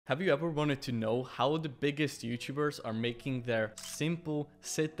Have you ever wanted to know how the biggest YouTubers are making their simple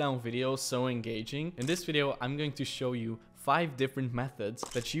sit-down videos so engaging? In this video, I'm going to show you 5 different methods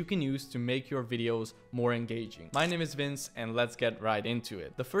that you can use to make your videos more engaging. My name is Vince and let's get right into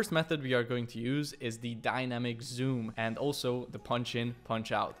it. The first method we are going to use is the dynamic zoom and also the punch in,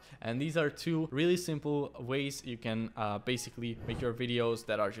 punch out. And these are two really simple ways you can basically make your videos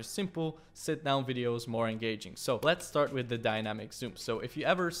that are just simple sit down videos more engaging. So let's start with the dynamic zoom. So if you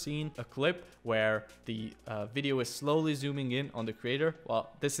ever seen a clip where the video is slowly zooming in on the creator,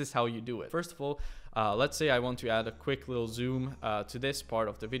 well, this is how you do it. First of all, let's say I want to add a quick little zoom to this part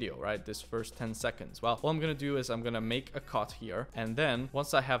of the video, right? This first 10 seconds. Well, what I'm going to do is I'm going to make a cut here. And then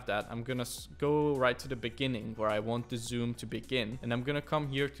once I have that, I'm going to go right to the beginning where I want the zoom to begin. And I'm going to come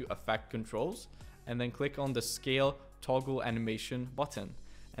here to effect controls and then click on the scale toggle animation button.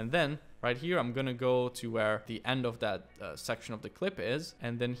 And then right here, I'm going to go to where the end of that section of the clip is.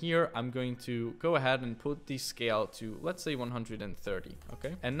 And then here, I'm going to go ahead and put the scale to, let's say 130.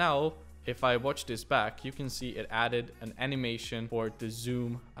 Okay. And now, if I watch this back, you can see it added an animation for the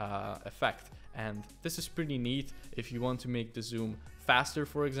zoom effect. And this is pretty neat. If you want to make the zoom faster,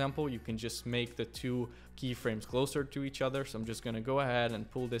 for example, you can just make the two keyframes closer to each other. So I'm just going to go ahead and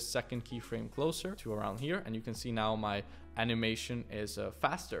pull this second keyframe closer to around here. And you can see now my animation is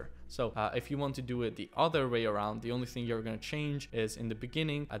faster. So if you want to do it the other way around, the only thing you're going to change is in the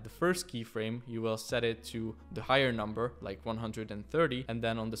beginning at the first keyframe, you will set it to the higher number, like 130. And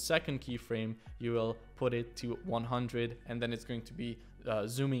then on the second keyframe, you will put it to 100. And then it's going to be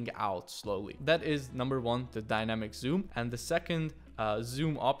zooming out slowly. That is number one, the dynamic zoom. And the second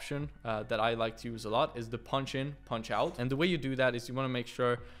zoom option that I like to use a lot is the punch in, punch out. And the way you do that is you want to make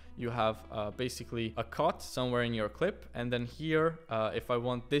sure you have basically a cut somewhere in your clip. And then here, if I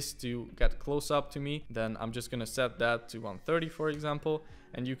want this to get close up to me, then I'm just going to set that to 130, for example.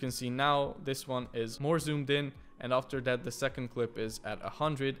 And you can see now this one is more zoomed in. And after that, the second clip is at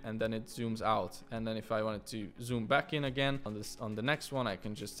 100 and then it zooms out. And then if I wanted to zoom back in again on the next one, I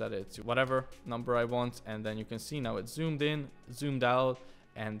can just set it to whatever number I want. And then you can see now it's zoomed in, zoomed out,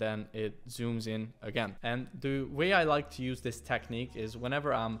 and then it zooms in again. And the way I like to use this technique is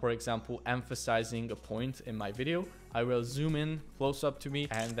whenever I'm, for example, emphasizing a point in my video, I will zoom in close up to me,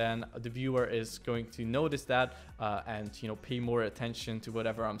 and then the viewer is going to notice that and pay more attention to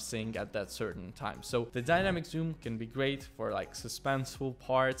whatever I'm saying at that certain time. So the dynamic zoom can be great for like suspenseful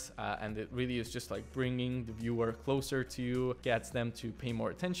parts, and it really is just like bringing the viewer closer to you, gets them to pay more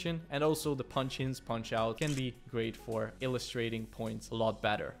attention. And also the punch-ins, punch-out can be great for illustrating points a lot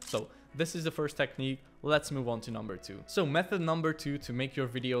better. So this is the first technique. Let's move on to number 2. So method number 2 to make your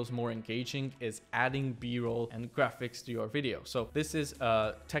videos more engaging is adding B-roll and graphics to your video. So this is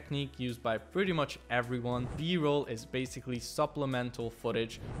a technique used by pretty much everyone. B-roll is basically supplemental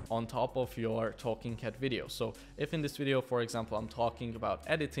footage on top of your talking head video. So if in this video, for example, I'm talking about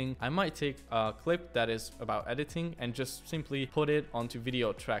editing, I might take a clip that is about editing and just simply put it onto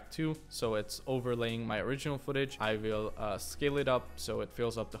video track 2. So it's overlaying my original footage. I will scale it up so it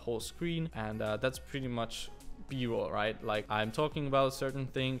fills up the whole screen, and that's pretty much B-roll, right? Like I'm talking about a certain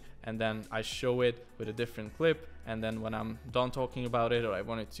thing and then I show it with a different clip, and then when I'm done talking about it or I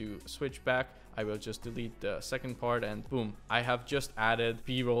wanted to switch back, I will just delete the second part and boom, I have just added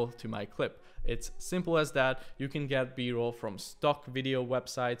B-roll to my clip. It's simple as that. You can get B-roll from stock video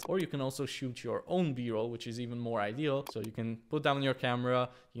websites, or you can also shoot your own B-roll, which is even more ideal. So you can put down your camera,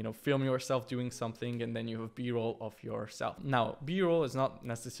 film yourself doing something, and then you have B-roll of yourself. Now, B-roll is not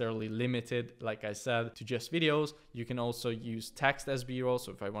necessarily limited, like I said, to just videos. You can also use text as B-roll.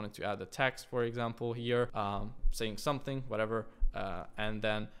 So if I wanted to add a text, for example, here, saying something, whatever, and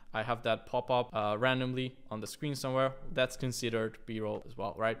then I have that pop up randomly on the screen somewhere, that's considered B-roll as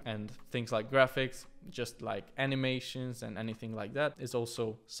well, right? And things like graphics, just like animations and anything like that, is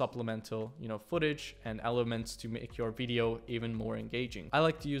also supplemental, footage and elements to make your video even more engaging. I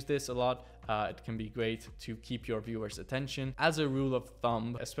like to use this a lot. It can be great to keep your viewers' attention. As a rule of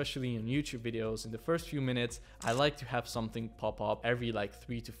thumb, especially in YouTube videos, in the first few minutes, I like to have something pop up every like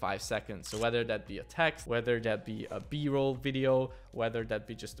 3 to 5 seconds. So whether that be a text, whether that be a B-roll video, whether that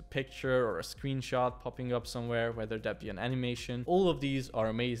be just a picture or a screenshot popping up somewhere, whether that be an animation, all of these are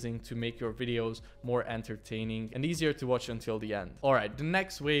amazing to make your videos more entertaining and easier to watch until the end. All right, the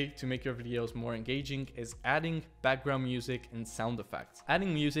next way to make your videos more engaging is adding background music and sound effects.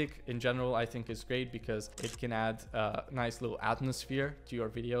 Adding music in general, I think is great because it can add a nice little atmosphere to your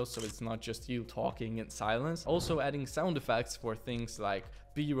videos, so it's not just you talking in silence. Also adding sound effects for things like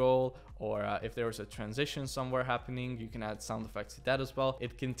B-roll, or if there's a transition somewhere happening, you can add sound effects to that as well.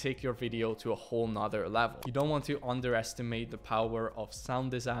 It can take your video to a whole nother level. You don't want to underestimate the power of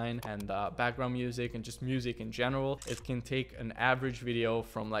sound design and background music and just music in general. It can take an average video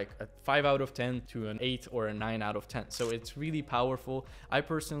from like a 5 out of 10 to an 8 or a 9 out of 10. So it's really powerful. I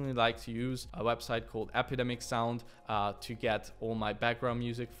personally like to use a website called Epidemic Sound to get all my background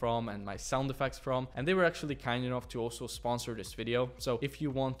music from and my sound effects from, and they were actually kind enough to also sponsor this video. So if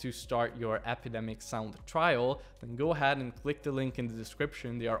you want to start your Epidemic Sound trial, then go ahead and click the link in the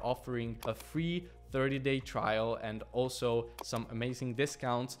description. They are offering a free 30-day trial and also some amazing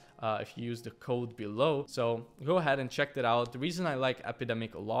discounts if you use the code below. So go ahead and check that out. The reason I like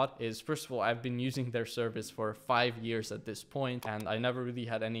Epidemic a lot is, first of all, I've been using their service for 5 years at this point, and I never really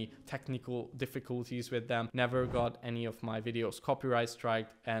had any technical difficulties with them, never got any of my videos copyright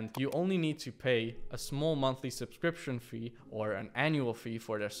striked, and you only need to pay a small monthly subscription fee or an annual fee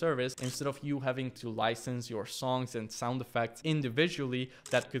for their service, instead of you having to license your songs and sound effects individually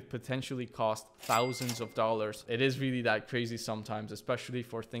that could potentially cost thousands of dollars. It is really that crazy sometimes, especially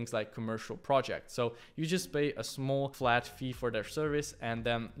for things like commercial projects. So you just pay a small flat fee for their service, and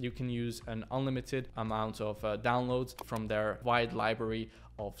then you can use an unlimited amount of downloads from their wide library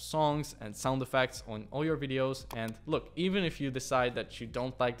of songs and sound effects on all your videos. And look, even if you decide that you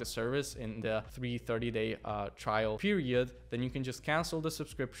don't like the service in the 30-day trial period, then you can just cancel the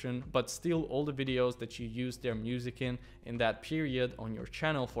subscription, but still all the videos that you use their music in that period on your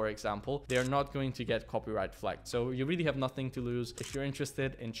channel, for example, they're not going to get copyright flagged. So you really have nothing to lose. If you're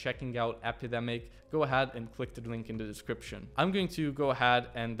interested in checking out Epidemic, go ahead and click the link in the description. I'm going to go ahead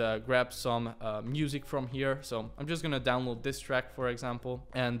and grab some music from here. So I'm just going to download this track, for example.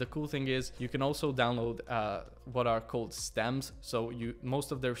 And the cool thing is you can also download what are called stems. So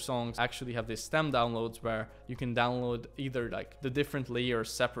most of their songs actually have these stem downloads where you can download either like the different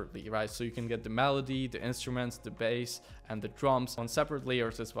layers separately, right? So you can get the melody, the instruments, the bass, and the drums on separate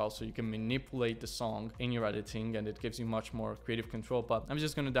layers as well. So you can manipulate the song in your editing, and it gives you much more creative control. But I'm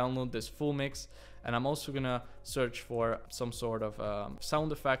just going to download this full mix, and I'm also going to search for some sort of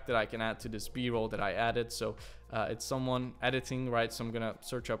sound effect that I can add to this B-roll that I added. So it's someone editing, right? So I'm going to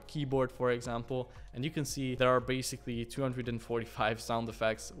search up keyboard, for example, and you can see there are basically 245 sound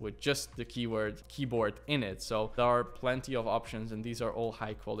effects with just the keyword keyboard in it. So there are plenty of options, and these are all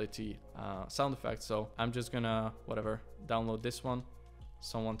high quality sound effects. So I'm just gonna download this one,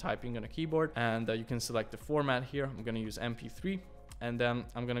 someone typing on a keyboard, and you can select the format here. I'm gonna use MP3. And then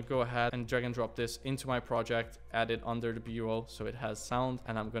I'm gonna go ahead and drag and drop this into my project, add it under the B-roll so it has sound,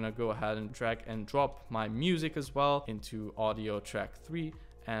 and I'm gonna go ahead and drag and drop my music as well into audio track 3.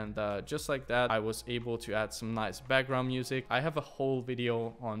 And just like that, I was able to add some nice background music. I have a whole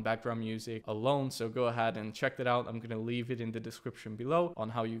video on background music alone, so go ahead and check that out. I'm gonna leave it in the description below on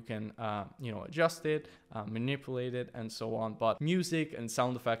how you can adjust it, manipulate it, and so on. But music and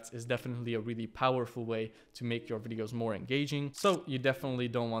sound effects is definitely a really powerful way to make your videos more engaging, so you definitely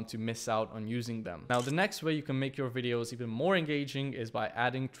don't want to miss out on using them. Now, the next way you can make your videos even more engaging is by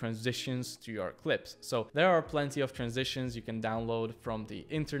adding transitions to your clips. So there are plenty of transitions you can download from the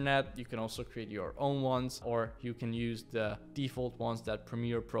internet. You can also create your own ones, or you can use the default ones that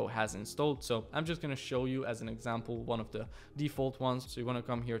Premiere Pro has installed. So I'm just going to show you as an example one of the default ones. So you want to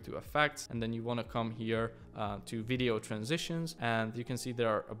come here to effects, and then you want to come here to video transitions, and you can see there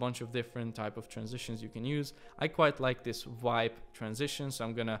are a bunch of different type of transitions you can use. I quite like this vibe transition, so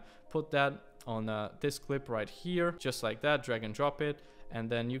I'm gonna put that on this clip right here, just like that, drag and drop it. And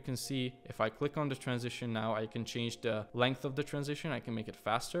then you can see if I click on the transition now, I can change the length of the transition. I can make it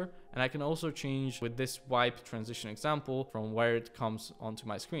faster, and I can also change with this wipe transition example from where it comes onto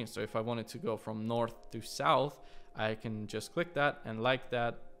my screen. So if I wanted to go from north to south, I can just click that, and like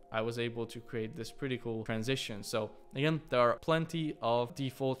that, I was able to create this pretty cool transition. So again, there are plenty of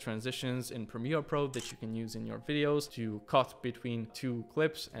default transitions in Premiere Pro that you can use in your videos to cut between two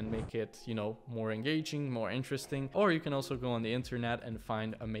clips and make it, more engaging, more interesting. Or you can also go on the internet and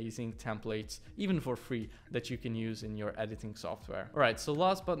find amazing templates, even for free, that you can use in your editing software. All right, so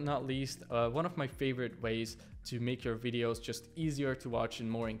last but not least, one of my favorite ways to make your videos just easier to watch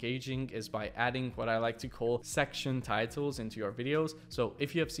and more engaging is by adding what I like to call section titles into your videos. So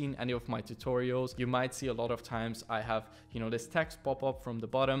if you have seen any of my tutorials, you might see a lot of times I I have, you know, this text pop up from the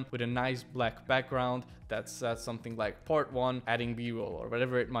bottom with a nice black background that's something like part 1 adding b-roll or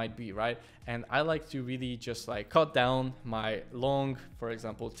whatever it might be, right? And I like to really just like cut down my long, for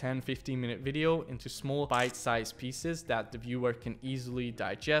example, 10-15 minute video into small bite-sized pieces that the viewer can easily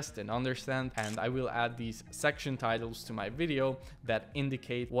digest and understand. And I will add these section titles to my video that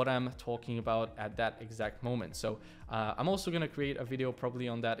indicate what I'm talking about at that exact moment. So I'm also going to create a video probably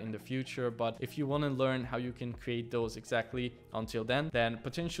on that in the future, but if you want to learn how you can create those exactly until then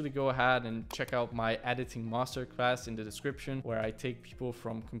potentially go ahead and check out my editing masterclass in the description, where I take people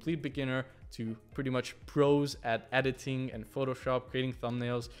from complete beginner to pretty much pros at editing and Photoshop, creating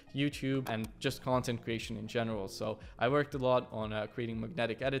thumbnails, YouTube, and just content creation in general. So I worked a lot on creating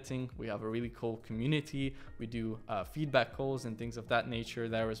magnetic editing. We have a really cool community. We do feedback calls and things of that nature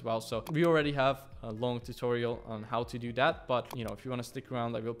there as well. So we already have a long tutorial on how to do that. But you know, if you want to stick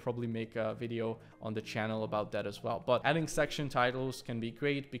around, I will probably make a video on the channel about that as well. But adding section titles can be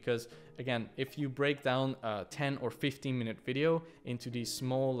great because, again, if you break down a 10 or 15 minute video into these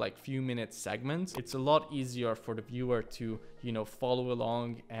small, like few minute segments, it's a lot easier for the viewer to, you know, follow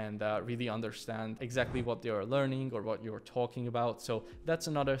along and really understand exactly what they are learning or what you're talking about. So that's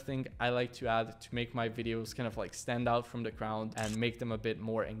another thing I like to add to make my videos kind of like stand out from the crowd and make them a bit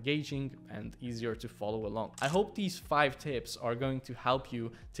more engaging and easier to follow along. I hope these 5 tips are going to help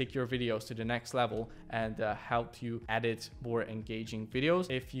you take your videos to the next level and help you edit more engaging videos.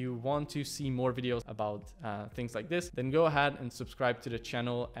 If you want to see more videos about things like this, then go ahead and subscribe to the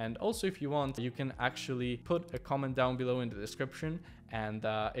channel. And also, if you want, you can actually put a comment down below in the description, and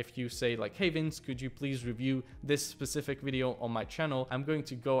if you say like, hey Vince, could you please review this specific video on my channel, I'm going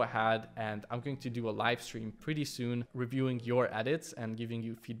to go ahead and I'm going to do a live stream pretty soon reviewing your edits and giving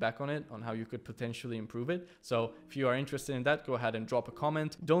you feedback on it, on how you could potentially improve it. So if you are interested in that, go ahead and drop a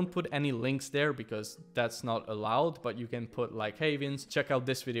comment. Don't put any links there because that's not allowed, but you can put like, hey Vince, check out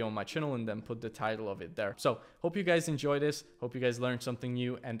this video on my channel, and then put the title of it there. So hope you guys enjoy this, hope you guys learned something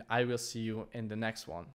new, and I will see you in the next one.